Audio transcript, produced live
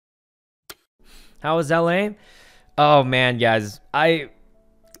How was LA? Oh man, guys.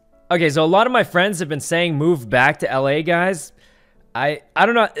 Okay, so a lot of my friends have been saying move back to LA, guys. I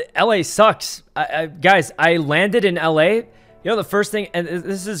don't know. LA sucks. Guys, I landed in LA. You know, the first thing, and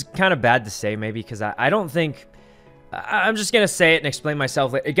this is kind of bad to say maybe because I don't think, I'm just going to say it and explain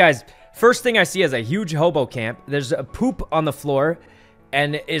myself later. Guys, first thing I see is a huge hobo camp. There's a poop on the floor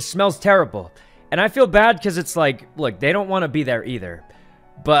and it smells terrible. And I feel bad because it's like, look, they don't want to be there either.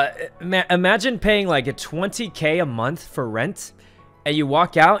 But imagine paying like a $20K a month for rent and you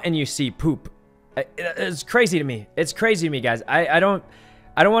walk out and you see poop. It's crazy to me. It's crazy to me, guys. I don't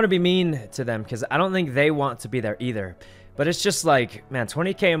want to be mean to them because I don't think they want to be there either. But it's just like, man,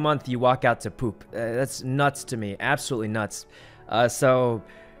 $20K a month, you walk out to poop. That's nuts to me. Absolutely nuts. So,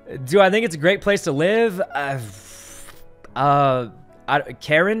 do I think it's a great place to live?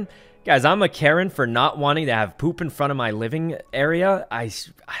 Karen? Guys, I'm a Karen for not wanting to have poop in front of my living area. I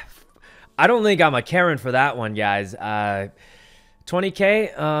don't think I'm a Karen for that one, guys.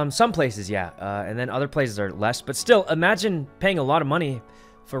 20K, some places, yeah. And then other places are less. But still, imagine paying a lot of money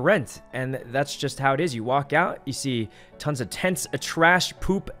for rent. And that's just how it is. You walk out, you see tons of tents, trash,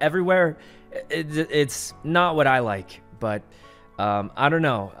 poop everywhere. It's not what I like. But I don't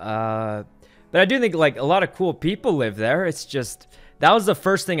know. But I do think like a lot of cool people live there. It's just, that was the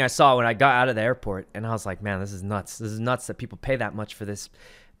first thing I saw when I got out of the airport. And I was like, man, this is nuts. This is nuts that people pay that much for this.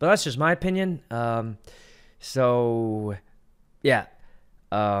 But that's just my opinion. So... yeah.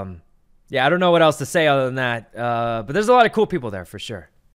 Yeah, I don't know what else to say other than that. But there's a lot of cool people there for sure.